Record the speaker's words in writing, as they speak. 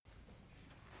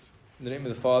In the name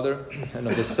of the Father, and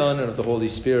of the Son, and of the Holy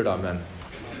Spirit, Amen.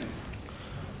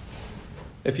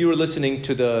 If you were listening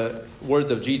to the words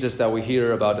of Jesus that we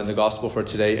hear about in the Gospel for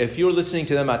today, if you were listening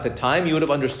to them at the time, you would have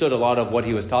understood a lot of what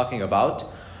he was talking about.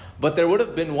 But there would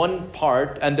have been one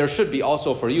part, and there should be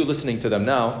also for you listening to them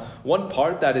now, one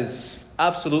part that is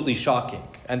absolutely shocking,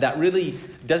 and that really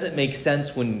doesn't make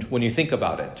sense when you think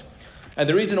about it. And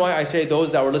the reason why I say those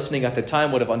that were listening at the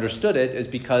time would have understood it is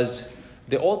because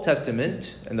the Old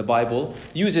Testament and the Bible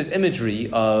uses imagery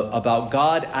about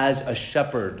God as a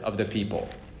shepherd of the people.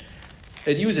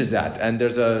 It uses that, and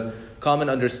there's a common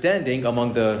understanding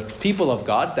among the people of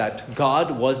God that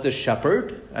God was the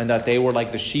shepherd and that they were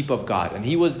like the sheep of God, and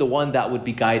he was the one that would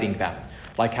be guiding them,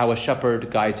 like how a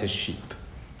shepherd guides his sheep.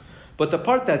 But the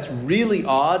part that's really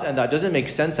odd and that doesn't make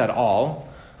sense at all,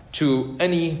 to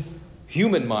any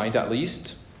human mind at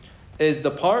least, is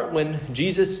the part when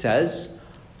Jesus says,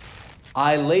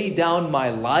 I lay down my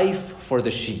life for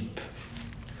the sheep.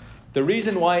 The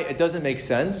reason why it doesn't make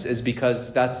sense is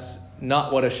because that's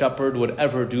not what a shepherd would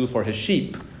ever do for his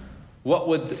sheep. What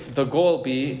would the goal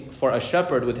be for a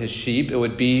shepherd with his sheep? It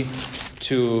would be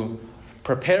to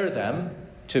prepare them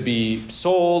to be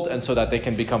sold and so that they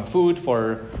can become food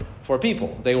for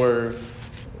people. They were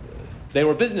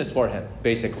business for him,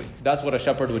 basically. That's what a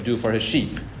shepherd would do for his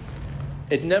sheep.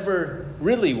 It never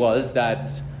really was that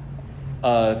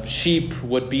a sheep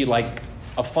would be like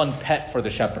a fun pet for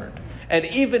the shepherd. And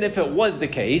even if it was the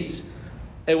case,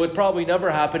 it would probably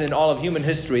never happen in all of human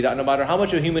history that no matter how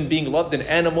much a human being loved an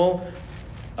animal,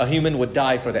 a human would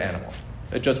die for the animal.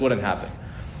 It just wouldn't happen.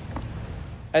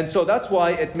 And so that's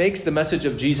why it makes the message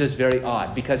of Jesus very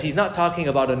odd, because he's not talking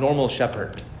about a normal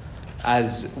shepherd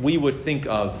as we would think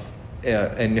of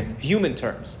in human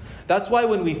terms. That's why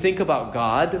when we think about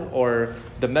God or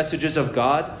the messages of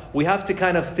God, we have to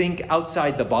kind of think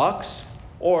outside the box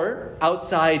or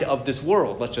outside of this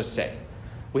world, let's just say.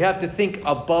 We have to think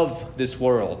above this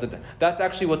world. That's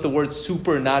actually what the word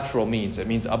supernatural means. It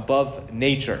means above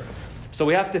nature. So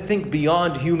we have to think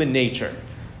beyond human nature,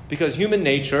 because human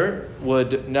nature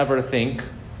would never think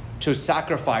to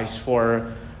sacrifice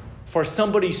for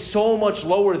somebody so much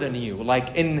lower than you,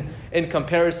 like in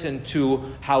comparison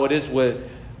to how it is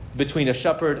between a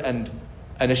shepherd and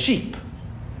a sheep.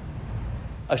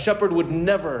 A shepherd would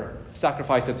never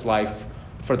sacrifice its life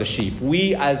for the sheep.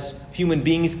 We as human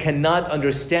beings cannot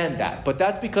understand that, but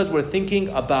that's because we're thinking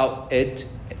about it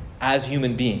as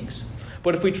human beings.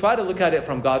 But if we try to look at it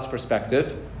from God's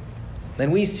perspective,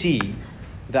 then we see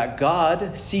that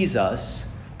God sees us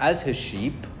as his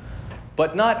sheep,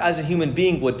 but not as a human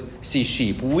being would see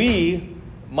sheep. We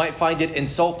might find it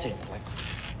insulting. Like,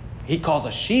 he calls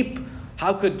us sheep?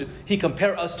 How could he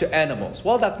compare us to animals?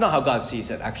 Well, that's not how God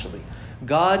sees it, actually.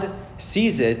 God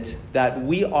sees it that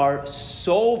we are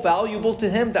so valuable to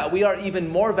him, that we are even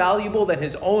more valuable than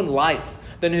his own life,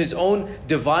 than his own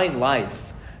divine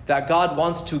life, that God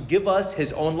wants to give us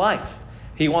his own life.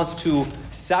 He wants to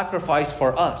sacrifice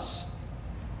for us.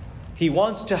 He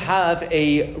wants to have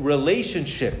a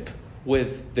relationship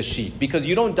with the sheep, because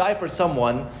you don't die for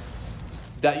someone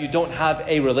that you don't have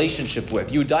a relationship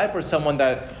with. You die for someone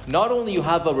that not only you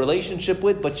have a relationship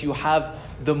with, but you have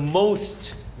the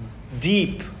most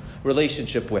deep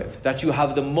relationship with, that you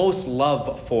have the most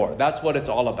love for. That's what it's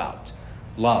all about.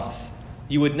 Love.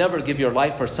 You would never give your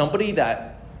life for somebody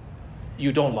that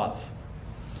you don't love.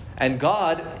 And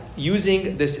God,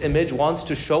 using this image, wants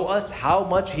to show us how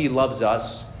much he loves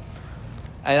us,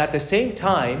 and at the same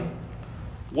time,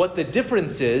 what the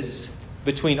difference is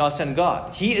between us and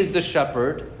God. He is the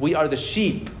shepherd, we are the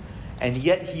sheep, and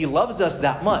yet he loves us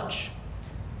that much.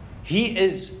 He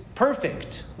is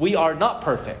perfect, we are not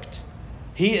perfect.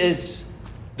 He is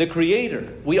the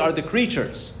creator, we are the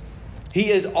creatures. He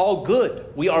is all good,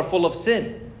 we are full of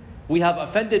sin. We have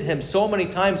offended him so many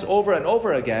times over and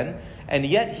over again, and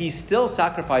yet he still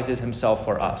sacrifices himself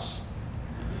for us.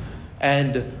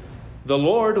 And the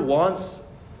Lord wants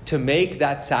to make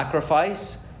that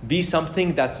sacrifice be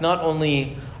something that's not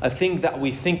only a thing that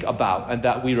we think about and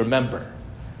that we remember,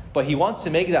 but he wants to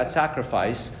make that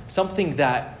sacrifice something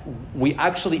that we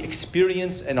actually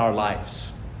experience in our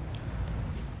lives.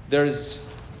 There's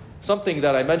something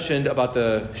that I mentioned about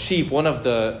the sheep. One of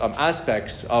the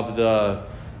aspects of the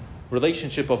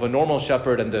relationship of a normal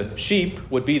shepherd and the sheep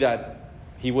would be that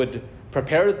he would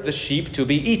prepare the sheep to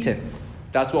be eaten.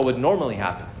 That's what would normally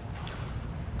happen.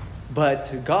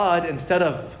 But God, instead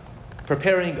of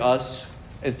preparing us,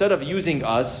 instead of using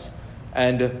us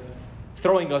and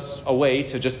throwing us away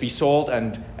to just be sold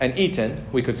and eaten,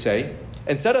 we could say,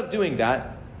 instead of doing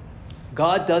that,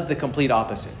 God does the complete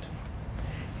opposite.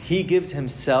 He gives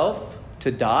himself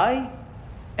to die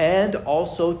and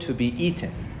also to be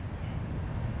eaten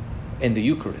in the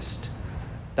Eucharist.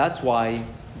 That's why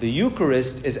the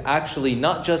Eucharist is actually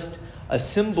not just a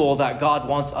symbol that God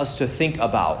wants us to think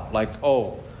about, like,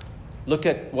 oh, look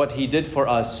at what he did for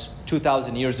us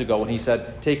 2,000 years ago when he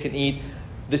said, take and eat,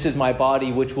 this is my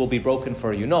body which will be broken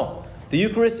for you. No, the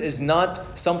Eucharist is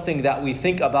not something that we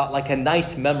think about like a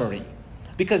nice memory,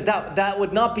 because that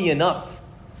would not be enough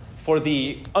for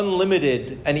the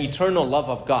unlimited and eternal love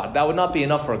of God. That would not be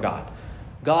enough for God.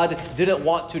 God didn't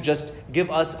want to just give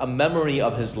us a memory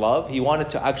of his love. He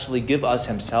wanted to actually give us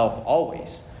himself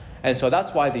always. And so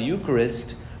that's why the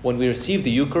Eucharist, when we receive the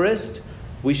Eucharist,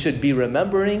 we should be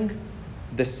remembering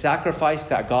the sacrifice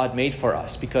that God made for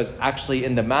us. Because actually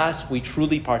in the Mass, we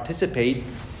truly participate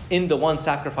in the one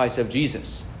sacrifice of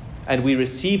Jesus. And we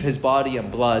receive his body and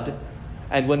blood.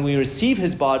 And when we receive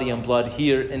his body and blood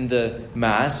here in the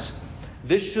Mass,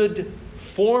 this should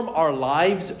form our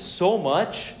lives so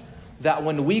much that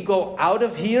when we go out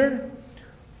of here,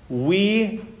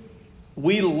 we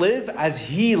live as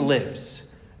he lives.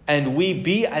 And we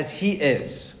be as he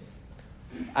is.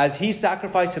 As he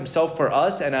sacrificed himself for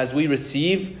us, and as we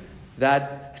receive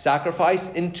that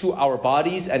sacrifice into our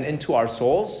bodies and into our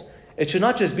souls, it should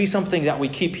not just be something that we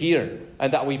keep here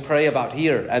and that we pray about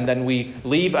here and then we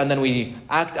leave and then we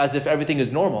act as if everything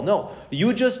is normal. No,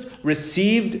 you just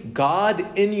received God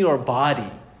in your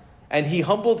body, and he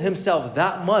humbled himself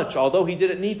that much, although he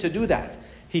didn't need to do that.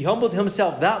 He humbled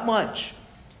himself that much.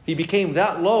 He became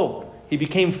that low. He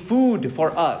became food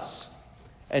for us.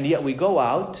 And yet we go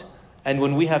out, and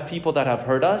when we have people that have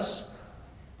hurt us,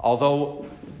 although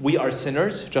we are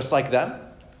sinners just like them,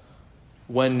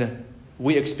 when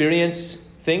we experience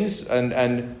things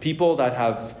and people that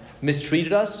have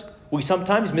mistreated us, we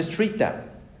sometimes mistreat them.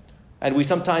 And we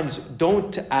sometimes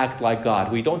don't act like God.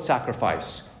 We don't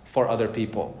sacrifice for other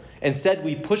people. Instead,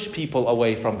 we push people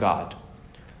away from God.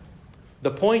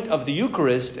 The point of the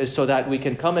Eucharist is so that we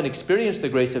can come and experience the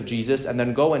grace of Jesus and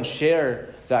then go and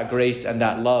share that grace and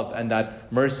that love and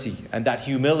that mercy and that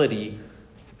humility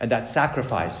and that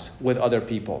sacrifice with other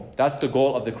people. That's the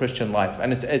goal of the Christian life.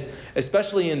 And it's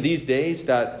especially in these days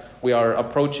that we are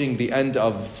approaching the end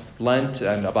of Lent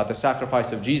and about the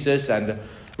sacrifice of Jesus and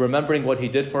remembering what he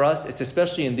did for us. It's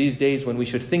especially in these days when we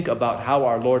should think about how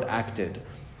our Lord acted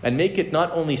and make it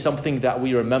not only something that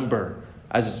we remember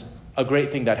as a great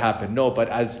thing that happened, no, but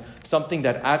as something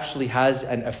that actually has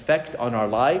an effect on our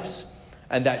lives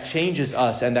and that changes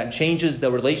us and that changes the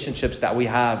relationships that we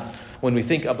have when we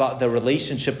think about the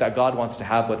relationship that God wants to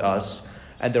have with us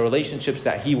and the relationships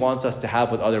that he wants us to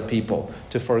have with other people,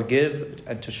 to forgive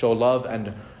and to show love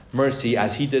and mercy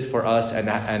as he did for us and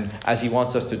as he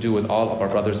wants us to do with all of our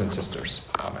brothers and sisters.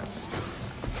 Amen.